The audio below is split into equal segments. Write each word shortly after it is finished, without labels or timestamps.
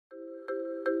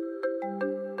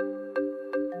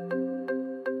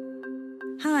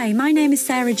Hi, my name is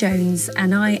Sarah Jones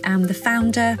and I am the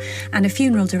founder and a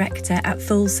funeral director at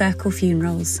Full Circle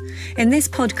Funerals. In this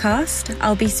podcast,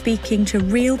 I'll be speaking to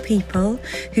real people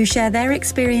who share their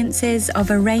experiences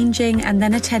of arranging and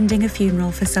then attending a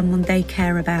funeral for someone they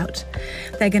care about.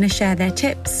 They're going to share their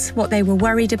tips, what they were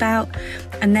worried about,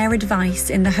 and their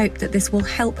advice in the hope that this will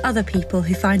help other people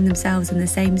who find themselves in the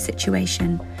same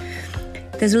situation.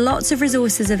 There's lots of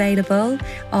resources available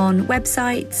on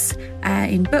websites,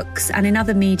 in books and in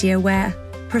other media where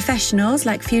professionals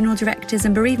like funeral directors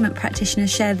and bereavement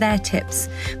practitioners share their tips.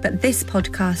 But this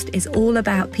podcast is all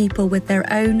about people with their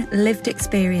own lived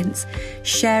experience,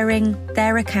 sharing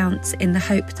their accounts in the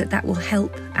hope that that will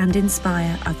help and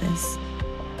inspire others.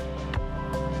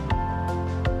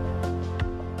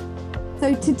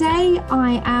 So today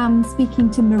I am speaking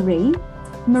to Marie.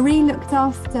 Marie looked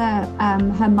after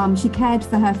her mum. She cared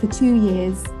for her for 2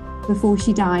 years before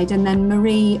she died, and then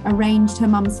Marie arranged her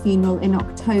mum's funeral in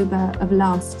October of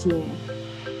last year.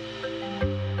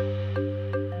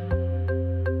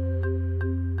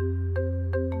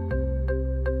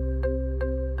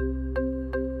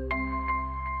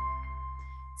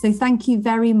 So thank you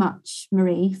very much,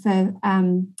 Marie, for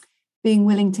being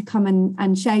willing to come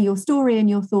and share your story and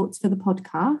your thoughts for the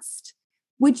podcast.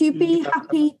 Would you be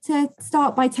happy to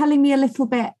start by telling me a little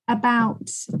bit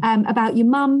about your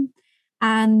mum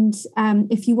and,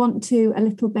 if you want to, a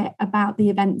little bit about the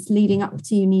events leading up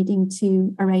to you needing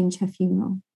to arrange her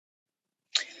funeral?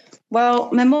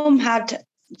 Well, my mum had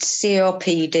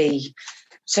COPD,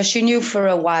 so she knew for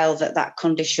a while that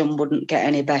condition wouldn't get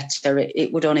any better.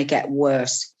 It would only get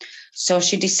worse. So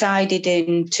she decided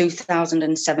in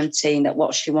 2017 that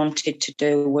what she wanted to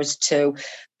do was to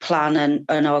plan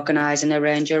and organise and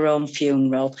arrange her own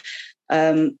funeral.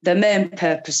 The main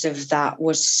purpose of that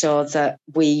was so that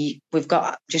we've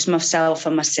got just myself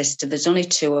and my sister, there's only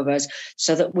two of us,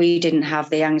 so that we didn't have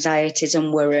the anxieties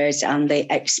and worries and the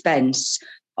expense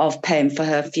of paying for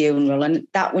her funeral. And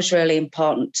that was really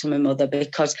important to my mother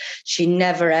because she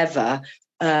never ever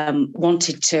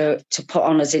wanted to put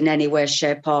on us in any way,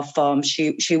 shape or form.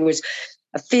 She was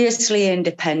a fiercely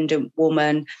independent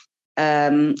woman.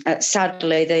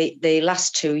 Sadly, the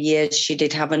last 2 years she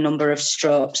did have a number of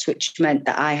strokes, which meant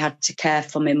that I had to care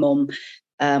for my mum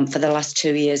for the last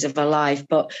 2 years of her life.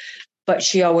 But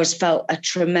she always felt a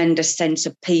tremendous sense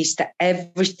of peace that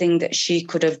everything that she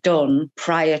could have done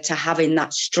prior to having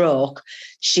that stroke,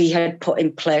 she had put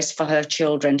in place for her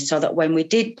children, so that when we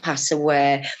did pass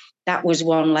away, that was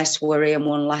one less worry and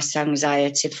one less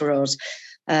anxiety for us.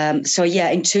 In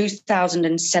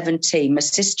 2017, my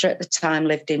sister at the time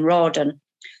lived in Rawdon,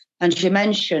 and she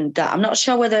mentioned that, I'm not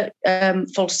sure whether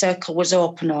Full Circle was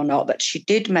open or not, but she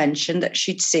did mention that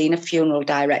she'd seen a funeral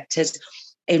directors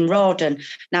in Rawdon.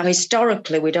 Now,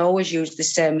 historically, we'd always used the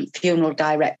same funeral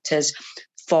directors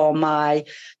for my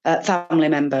family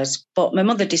members, but my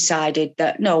mother decided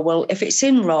that, no, well, if it's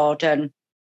in Rawdon,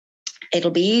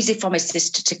 it'll be easy for my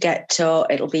sister to get to.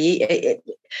 It'll be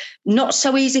not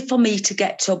so easy for me to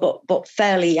get to, but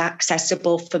fairly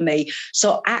accessible for me.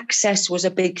 So access was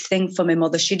a big thing for my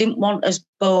mother. She didn't want us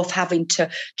both having to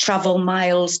travel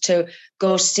miles to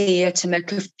go see her, to make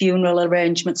her funeral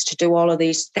arrangements, to do all of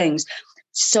these things.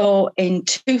 So in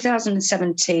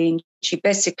 2017, she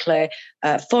basically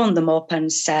phoned them up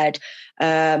and said,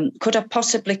 could I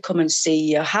possibly come and see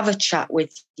you, have a chat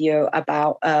with you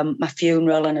about my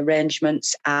funeral and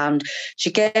arrangements? And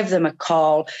she gave them a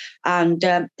call, and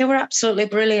they were absolutely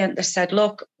brilliant. They said,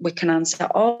 look, we can answer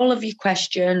all of your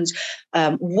questions.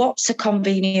 What's a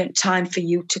convenient time for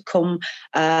you to come?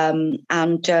 And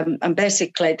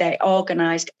basically they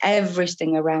organised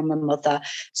everything around my mother,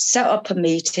 set up a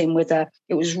meeting with her.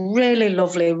 It was really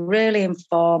lovely, really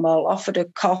informal, offered her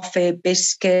coffee,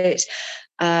 biscuits,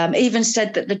 even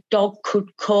said that the dog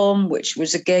could come, which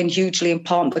was, again, hugely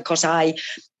important because I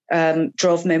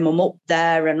drove my mum up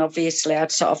there, and obviously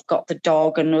I'd sort of got the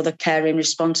dog and other caring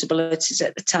responsibilities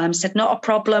at the time. Said, not a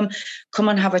problem, come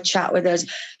and have a chat with us.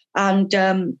 And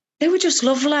they were just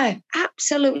lovely,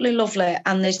 absolutely lovely.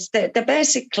 And they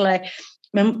basically,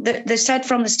 they said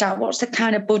from the start, what's the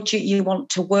kind of budget you want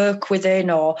to work within,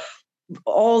 or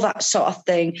all that sort of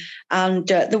thing. And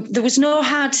there was no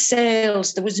hard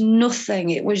sales. There was nothing.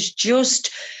 It was just,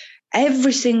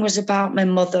 everything was about my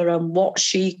mother and what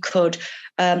she could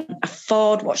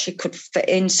afford, what she could fit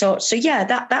in. So yeah,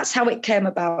 that's how it came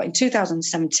about. In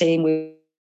 2017, we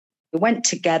went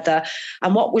together,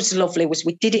 and what was lovely was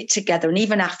we did it together. And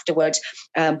even afterwards,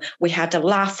 we had a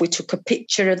laugh. We took a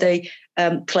picture of the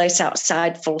place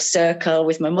outside Full Circle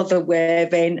with my mother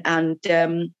waving, and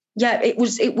Yeah, it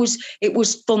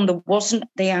was fun. There wasn't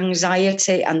the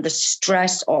anxiety and the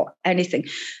stress or anything,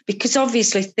 because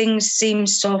obviously things seem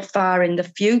so far in the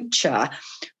future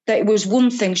that it was one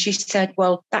thing. She said,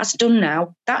 well, that's done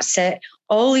now. That's it.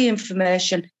 All the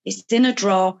information is in a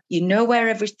drawer. You know where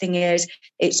everything is.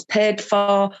 It's paid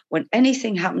for. When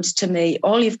anything happens to me,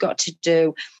 all you've got to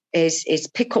do is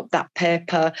pick up that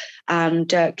paper and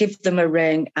give them a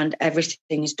ring, and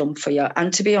everything is done for you.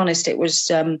 And to be honest, it was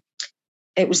the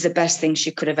best thing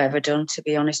she could have ever done, to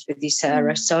be honest with you,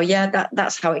 Sarah. So, yeah,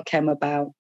 that's how it came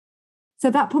about. So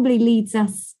that probably leads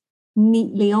us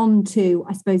neatly on to,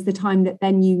 I suppose, the time that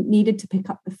then you needed to pick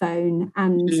up the phone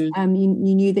and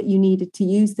you knew that you needed to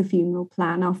use the funeral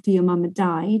plan after your mum had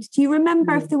died. Do you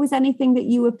remember if there was anything that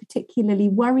you were particularly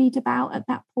worried about at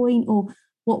that point, or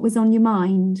what was on your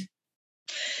mind?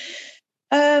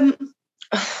 Well,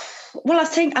 I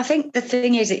think the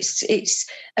thing is, it's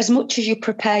as much as you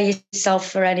prepare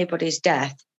yourself for anybody's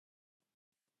death,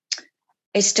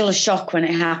 it's still a shock when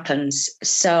it happens.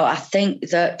 So I think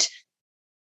that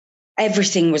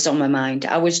everything was on my mind.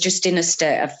 I was just in a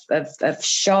state of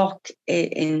shock,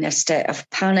 in a state of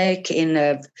panic,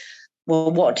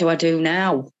 well, what do I do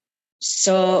now?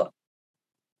 So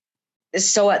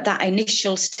at that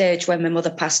initial stage when my mother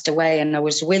passed away and I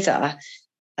was with her,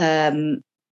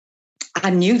 I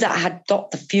knew that I had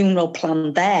got the funeral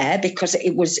plan there, because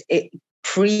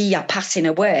pre her passing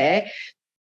away,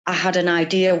 I had an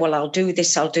idea, well, I'll do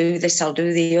this, I'll do this, I'll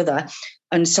do the other.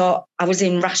 And so I was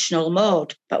in rational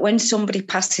mode. But when somebody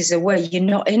passes away, you're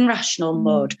not in rational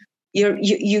mode.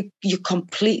 You're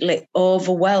completely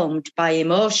overwhelmed by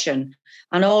emotion.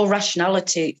 And all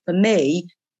rationality, for me,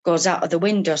 goes out of the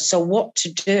window. So what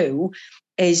to do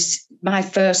is, my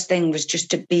first thing was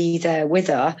just to be there with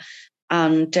her.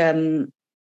 And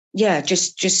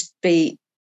just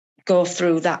go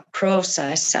through that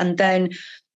process. And then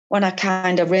when I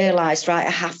kind of realised, right,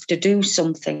 I have to do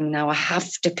something now. I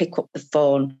have to pick up the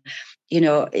phone.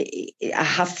 I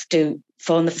have to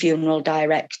phone the funeral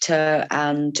director,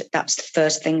 and that's the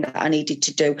first thing that I needed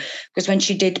to do. Because when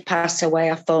she did pass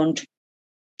away, I phoned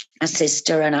my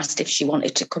sister and asked if she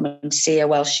wanted to come and see her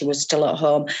while she was still at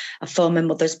home. I phoned my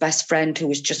mother's best friend, who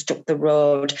was just up the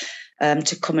road,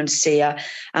 to come and see her.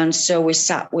 And so we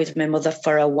sat with my mother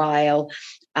for a while,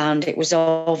 and it was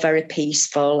all very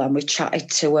peaceful, and we chatted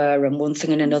to her and one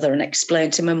thing and another, and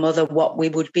explained to my mother what we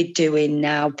would be doing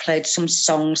now, played some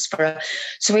songs for her.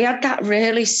 So we had that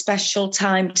really special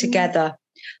time together.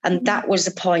 And that was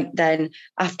the point then.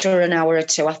 After an hour or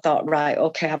two, I thought, right,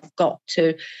 okay, I've got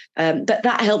to. But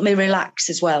that helped me relax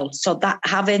as well. So that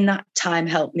having that time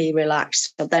helped me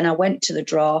relax. So then I went to the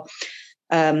drawer,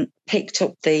 picked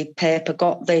up the paper,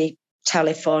 got the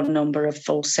telephone number of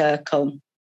Full Circle,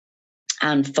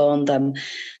 and phoned them.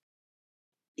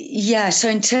 Yeah, so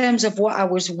in terms of what I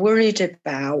was worried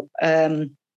about,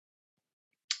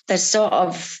 there's sort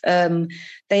of the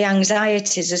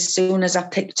anxieties as soon as I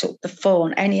picked up the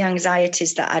phone, any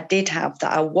anxieties that I did have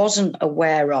that I wasn't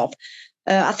aware of.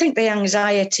 I think the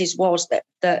anxieties was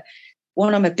that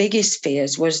one of my biggest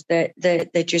fears was that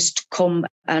they just come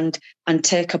and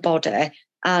take a body,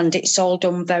 and it's all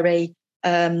done very,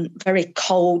 very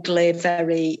coldly,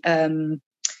 very,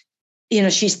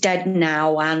 she's dead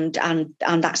now and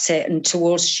that's it. And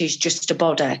to us, she's just a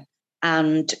body.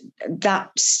 And that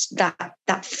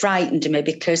frightened me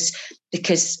because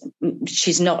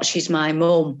she's my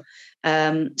mum.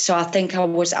 So I think I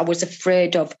was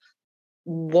afraid of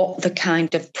what the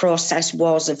kind of process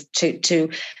was to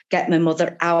get my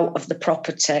mother out of the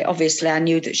property. Obviously, I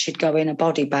knew that she'd go in a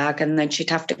body bag and then she'd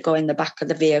have to go in the back of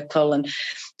the vehicle.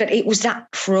 But it was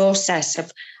that process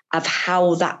of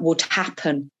how that would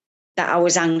happen that I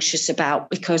was anxious about,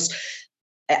 because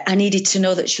I needed to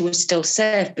know that she was still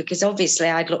safe, because obviously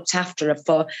I'd looked after her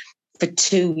for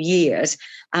 2 years,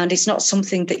 and it's not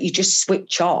something that you just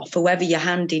switch off. Whoever you're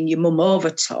handing your mum over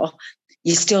to,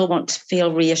 you still want to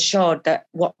feel reassured that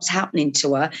what's happening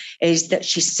to her is that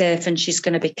she's safe and she's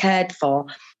going to be cared for.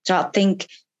 So I think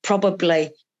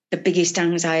probably the biggest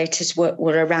anxieties were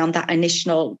around that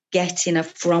initial getting her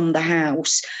from the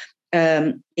house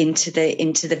into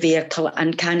the vehicle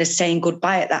and kind of saying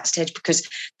goodbye at that stage, because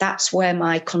that's where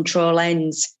my control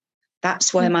ends.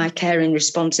 That's where my caring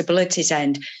responsibilities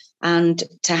end. And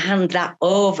to hand that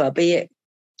over, be it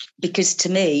because to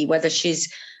me, whether she's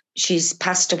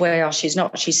passed away or she's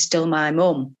not, she's still my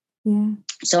mum. Yeah.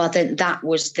 So I think that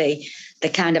was the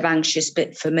kind of anxious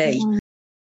bit for me. Yeah.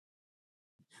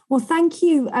 Well, thank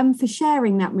you for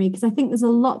sharing that, Marie, because I think there's a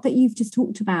lot that you've just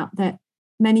talked about that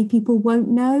many people won't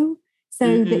know.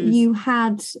 So that you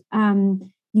had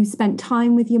you spent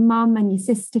time with your mum and your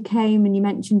sister came, and you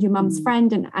mentioned your mum's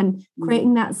friend, and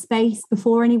creating that space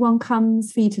before anyone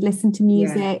comes for you to listen to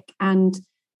music and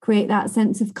create that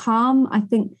sense of calm. I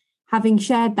think having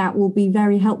shared that will be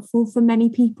very helpful for many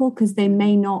people, because they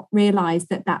may not realise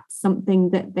that that's something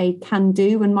that they can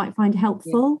do and might find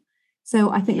helpful.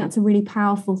 So I think that's a really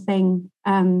powerful thing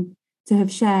to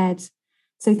have shared.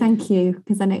 So thank you,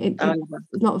 because I know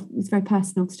it's very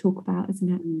personal to talk about, isn't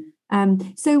it?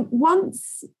 So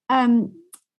once,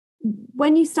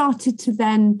 when you started to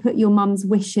then put your mum's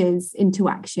wishes into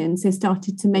action, so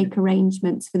started to make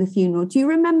arrangements for the funeral, do you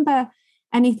remember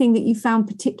anything that you found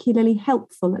particularly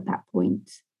helpful at that point?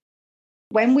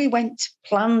 When we went to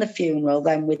plan the funeral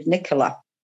then with Nicola,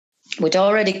 we'd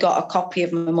already got a copy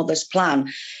of my mother's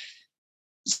plan.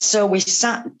 So we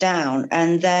sat down,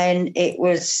 and then it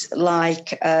was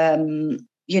like,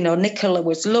 Nicola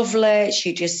was lovely.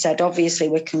 She just said, obviously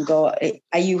we can go.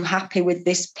 Are you happy with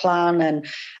this plan?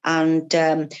 And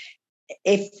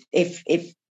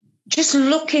if just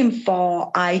looking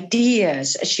for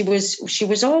ideas, she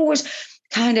was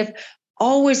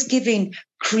always giving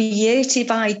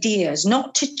creative ideas,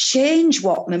 not to change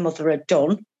what my mother had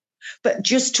done, but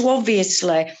just to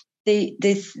obviously. The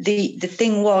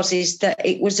thing is that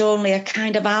it was only a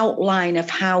kind of outline of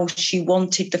how she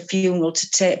wanted the funeral to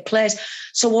take place.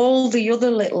 So all the other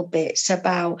little bits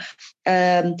about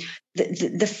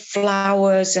the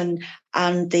flowers and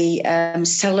the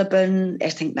celebrant, I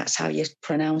think that's how you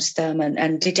pronounce them,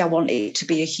 and did I want it to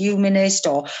be a humanist,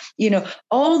 or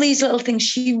all these little things.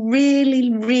 She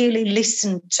really, really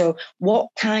listened to what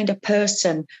kind of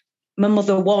person my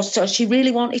mother was. So she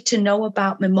really wanted to know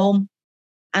about my mum,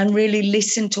 and really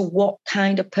listen to what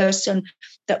kind of person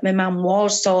that my mum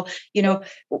was. So,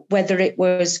 whether it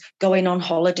was going on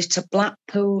holiday to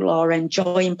Blackpool, or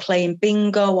enjoying playing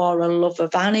bingo, or a love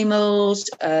of animals,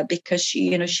 because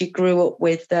she grew up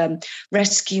with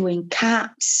rescuing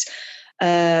cats,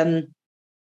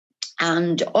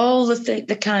 and all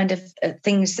the kind of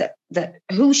things that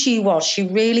who she was. She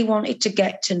really wanted to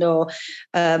get to know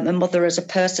my mother as a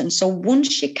person. So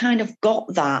once she kind of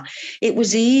got that, it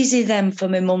was easy then for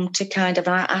my mum to kind of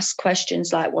ask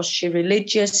questions like, was she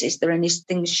religious? Is there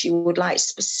anything she would like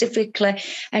specifically?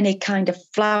 Any kind of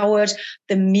flowers,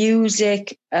 the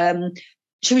music?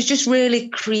 She was just really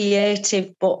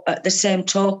creative, but at the same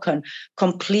token,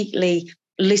 completely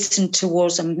listened to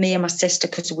us and me and my sister,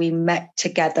 because we met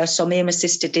together. So me and my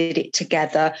sister did it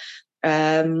together.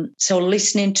 So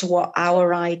listening to what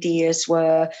our ideas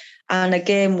were, and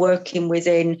again working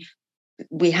within.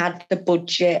 We had the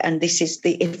budget, and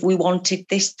if we wanted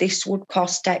this would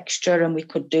cost extra, and we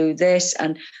could do this.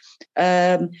 And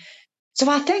so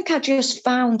I think I just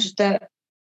found that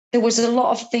there was a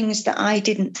lot of things that I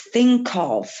didn't think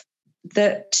of.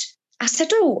 That I said,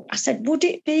 would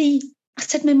it be? I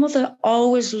said, my mother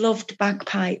always loved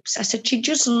bagpipes. I said, she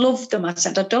just loved them. I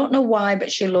said, I don't know why,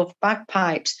 but she loved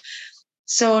bagpipes.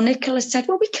 So Nicola said,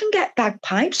 well, we can get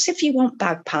bagpipes if you want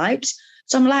bagpipes.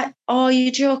 So I'm like, oh, are you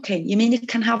joking? You mean you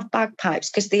can have bagpipes?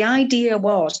 Because the idea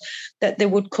was that they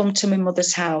would come to my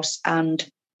mother's house and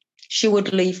she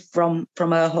would leave from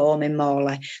her home in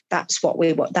Morley. That's what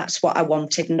I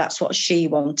wanted, and that's what she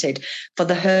wanted, for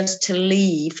the hearse to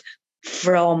leave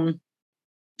from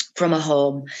a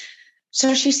home.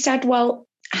 So she said, well,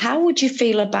 how would you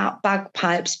feel about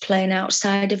bagpipes playing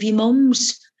outside of your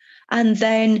mum's? And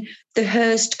then the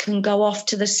hearse can go off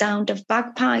to the sound of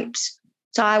bagpipes.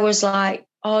 So I was like,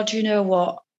 oh, do you know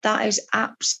what? That is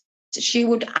she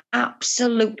would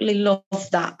absolutely love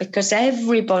that, because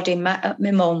everybody met at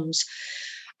my mum's.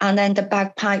 And then the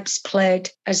bagpipes played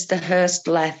as the hearse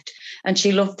left. And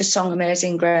she loved the song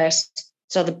Amazing Grace.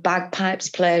 So the bagpipes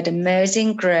played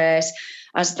Amazing Grace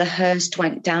as the hearse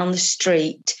went down the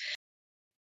street.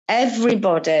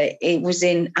 Everybody, it was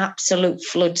in absolute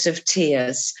floods of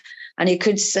tears. And you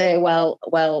could say, well,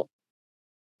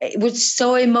 it was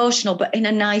so emotional, but in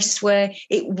a nice way.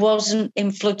 It wasn't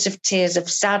in floods of tears of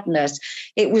sadness.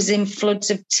 It was in floods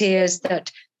of tears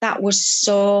that was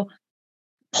so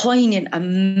poignant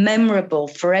and memorable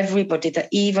for everybody, that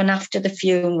even after the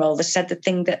funeral, they said the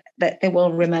thing that they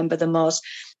will remember the most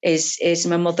is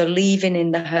my mother leaving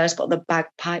in the hearse, but the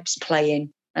bagpipes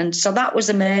playing. And so that was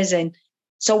amazing.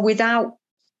 So without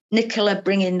Nicola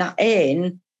bringing that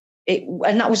in,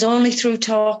 and that was only through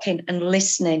talking and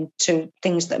listening to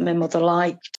things that my mother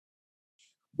liked.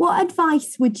 What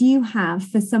advice would you have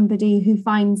for somebody who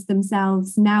finds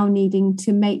themselves now needing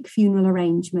to make funeral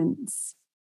arrangements?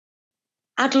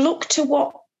 I'd look to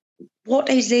what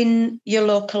is in your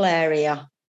local area,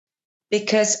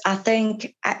 because I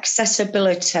think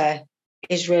accessibility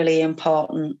is really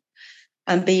important.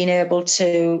 and being able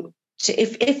to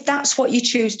if that's what you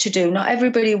choose to do. Not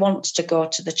everybody wants to go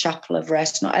to the Chapel of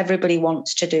Rest. Not everybody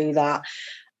wants to do that.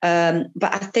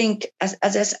 But I think as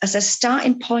a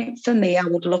starting point for me, I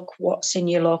would look what's in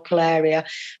your local area.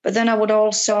 But then I would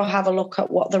also have a look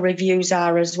at what the reviews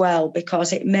are as well,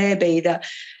 because it may be that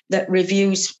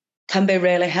reviews can be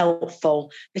really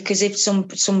helpful. Because if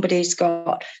somebody's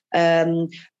got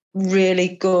really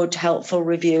good, helpful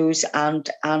reviews, and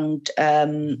I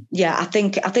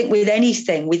think with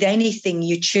anything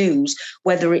you choose,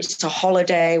 whether it's a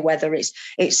holiday, whether it's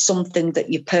something that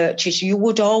you purchase, you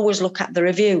would always look at the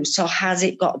reviews. So has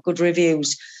it got good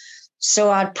reviews?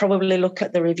 So I'd probably look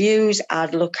at the reviews.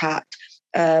 I'd look at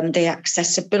the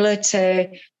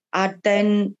accessibility. I'd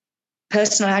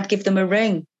give them a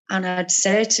ring and I'd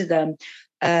say to them,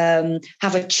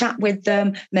 have a chat with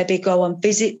them, maybe go and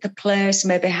visit the place,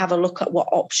 maybe have a look at what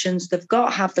options they've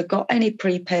got. Have they got any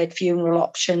prepaid funeral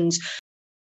options?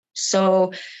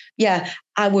 So, yeah,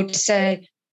 I would say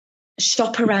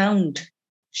shop around,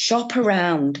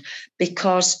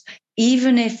 because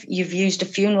even if you've used a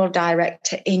funeral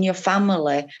director in your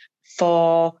family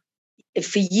for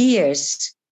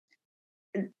years,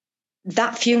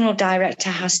 that funeral director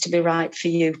has to be right for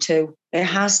you too. It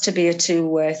has to be a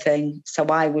two-way thing. So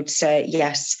I would say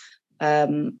yes.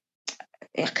 I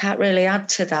can't really add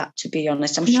to that, to be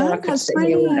honest. I'm sure I could sit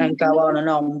here and go on and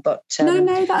on, but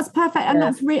no, that's perfect, and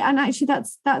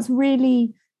that's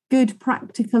really good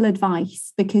practical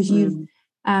advice, because you've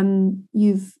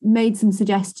made some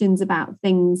suggestions about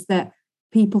things that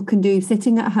people can do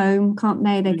sitting at home, can't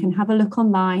they? They can have a look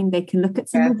online, they can look at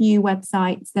some review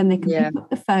websites, then they can pick up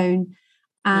the phone,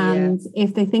 and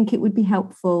if they think it would be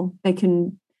helpful, they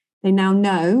now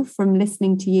know from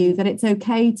listening to you that it's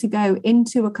okay to go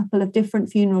into a couple of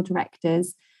different funeral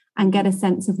directors and get a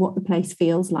sense of what the place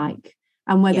feels like,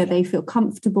 and whether they feel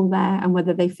comfortable there, and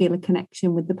whether they feel a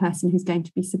connection with the person who's going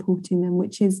to be supporting them,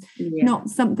 which is not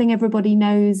something everybody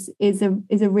knows is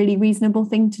a really reasonable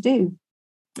thing to do.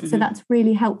 So that's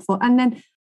really helpful. And then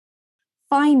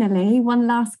finally, one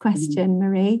last question,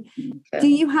 Marie. Okay. Do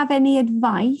you have any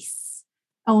advice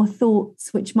or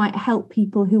thoughts which might help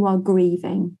people who are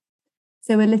grieving?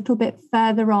 So a little bit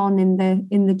further on in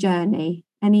the journey,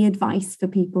 any advice for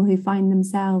people who find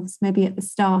themselves maybe at the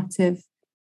start of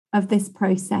this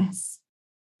process?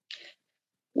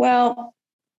 Well,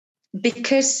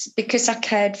 because I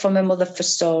cared for my mother for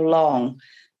so long,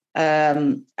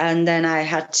 and then I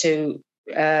had to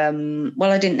I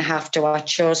didn't have to. I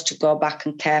chose to go back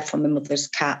and care for my mother's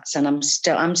cats, and I'm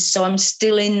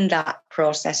still in that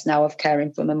process now of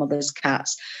caring for my mother's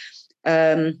cats.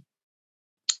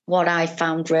 What I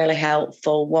found really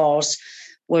helpful was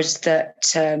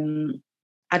that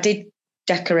I did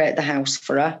decorate the house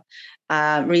for her.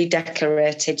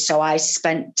 Redecorated. So I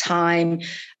spent time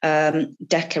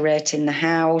decorating the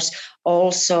house.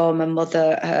 Also, my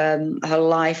mother, her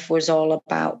life was all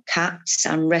about cats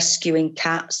and rescuing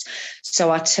cats.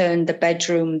 So I turned the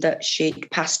bedroom that she'd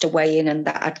passed away in and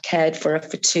that I'd cared for her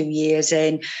for 2 years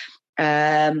in.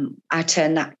 I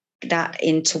turned that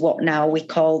into what now we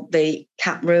call the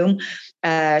cat room.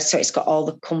 So it's got all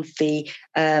the comfy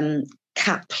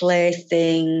cat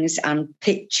playthings and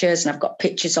pictures, and I've got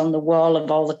pictures on the wall of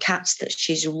all the cats that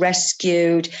she's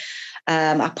rescued.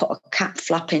 I put a cat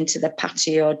flap into the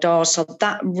patio door, so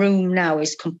that room now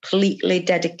is completely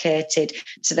dedicated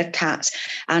to the cats.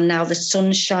 And now the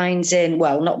sun shines in,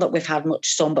 well, not that we've had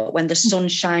much sun, but when the sun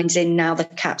shines in now, the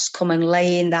cats come and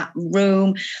lay in that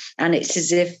room, and it's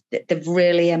as if they've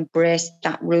really embraced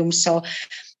that room. So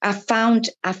I found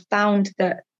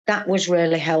that was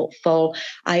really helpful.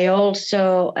 I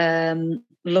also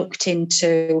looked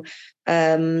into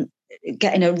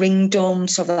getting a ring done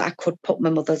so that I could put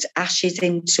my mother's ashes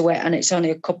into it. And it's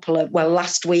only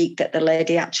last week that the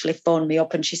lady actually phoned me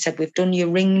up and she said, "We've done your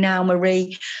ring now,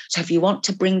 Marie. So if you want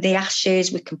to bring the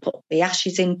ashes, we can put the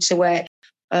ashes into it."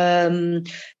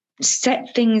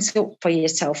 Set things up for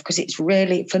yourself, because it's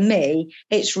really, for me,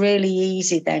 it's really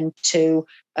easy then to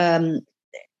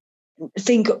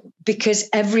think, because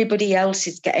everybody else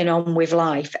is getting on with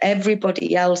life.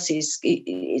 Everybody else is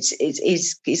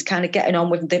kind of getting on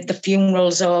with the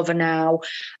funeral's over now,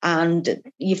 and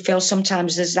you feel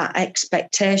sometimes there's that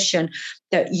expectation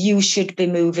that you should be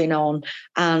moving on.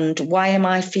 And why am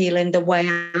I feeling the way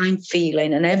I'm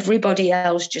feeling? And everybody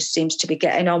else just seems to be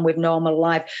getting on with normal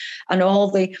life, and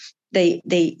all the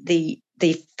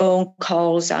phone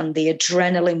calls and the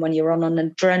adrenaline, when you're on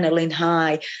an adrenaline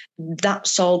high,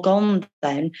 that's all gone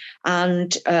then.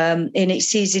 And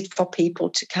it's easy for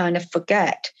people to kind of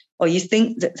forget or you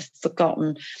think that they've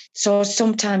forgotten. So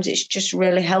sometimes it's just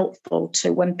really helpful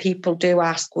to, when people do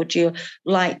ask, would you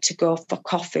like to go for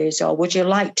coffees, or would you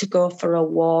like to go for a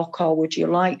walk, or would you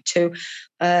like to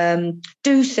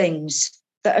do things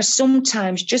that are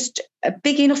sometimes just a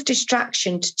big enough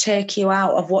distraction to take you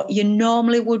out of what you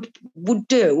normally would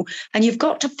do. And you've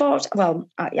got to force, well,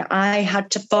 I had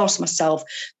to force myself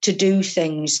to do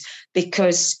things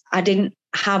because I didn't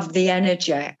have the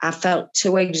energy. I felt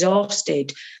too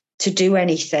exhausted to do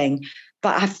anything.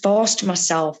 But I forced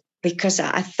myself because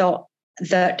I thought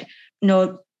that,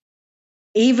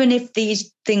 even if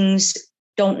these things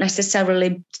don't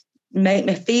necessarily make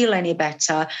me feel any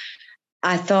better,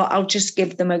 I thought I'll just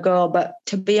give them a go. But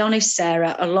to be honest,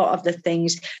 Sarah, a lot of the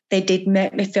things, they did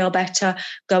make me feel better.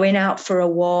 Going out for a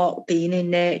walk, being in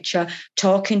nature,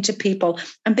 talking to people,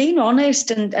 and being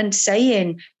honest and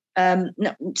saying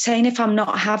if I'm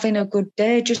not having a good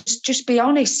day, just be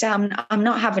honest. I'm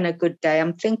not having a good day.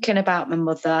 I'm thinking about my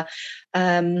mother,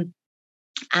 and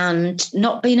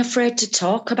not being afraid to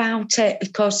talk about it,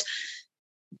 because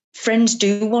friends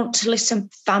do want to listen,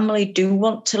 family do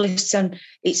want to listen.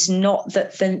 It's not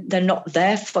that they're not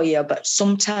there for you, but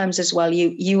sometimes as well,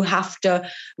 you have to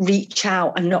reach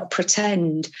out and not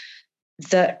pretend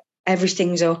that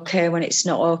everything's okay when it's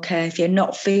not okay. If you're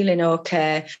not feeling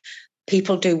okay,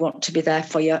 people do want to be there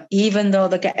for you, even though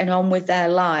they're getting on with their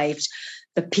lives.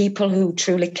 The people who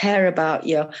truly care about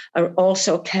you are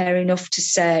also care enough to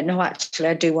say, no, actually,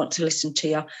 I do want to listen to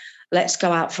you. Let's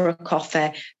go out for a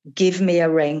coffee, give me a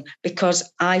ring,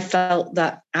 because I felt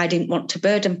that I didn't want to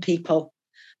burden people.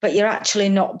 But you're actually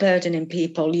not burdening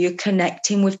people. You're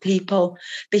connecting with people,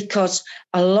 because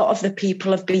a lot of the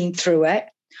people have been through it,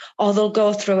 or they'll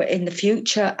go through it in the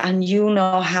future, and you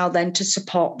know how then to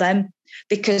support them.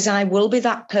 Because I will be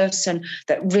that person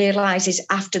that realises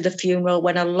after the funeral,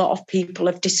 when a lot of people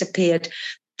have disappeared,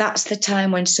 that's the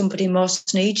time when somebody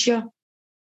most needs you.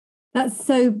 That's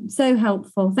so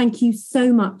helpful. Thank you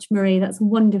so much, Marie. That's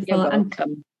wonderful. You're welcome.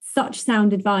 And such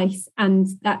sound advice, and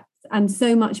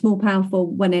so much more powerful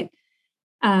when it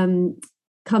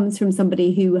comes from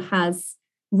somebody who has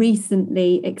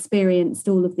recently experienced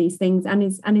all of these things and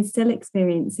is still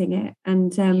experiencing it.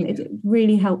 And it's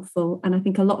really helpful. And I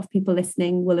think a lot of people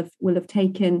listening will have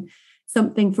taken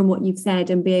something from what you've said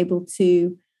and be able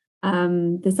to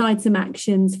decide some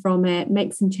actions from it,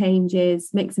 make some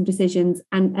changes, make some decisions,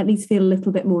 and at least feel a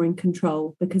little bit more in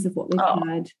control because of what we've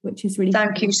heard, which is really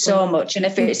thank you so much. And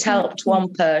if it's helped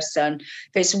one person,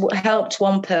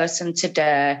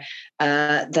 today,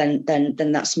 then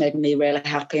that's made me really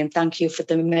happy. And thank you for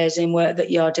the amazing work that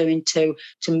you're doing to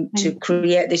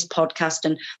create this podcast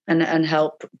and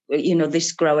help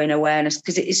this growing awareness,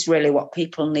 because it is really what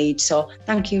people need. So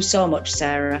thank you so much,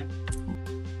 Sarah.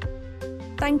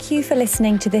 Thank you for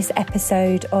listening to this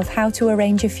episode of How to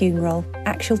Arrange a Funeral,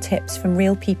 Actual Tips from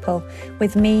Real People,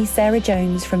 with me, Sarah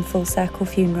Jones from Full Circle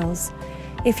Funerals.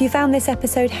 If you found this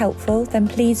episode helpful, then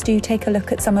please do take a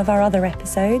look at some of our other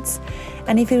episodes.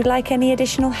 And if you would like any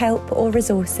additional help or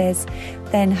resources,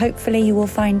 then hopefully you will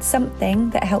find something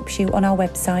that helps you on our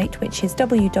website, which is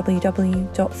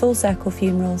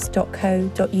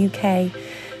www.fullcirclefunerals.co.uk.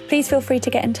 Please feel free to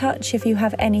get in touch if you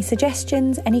have any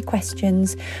suggestions, any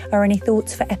questions, or any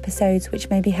thoughts for episodes which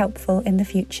may be helpful in the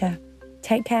future.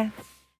 Take care.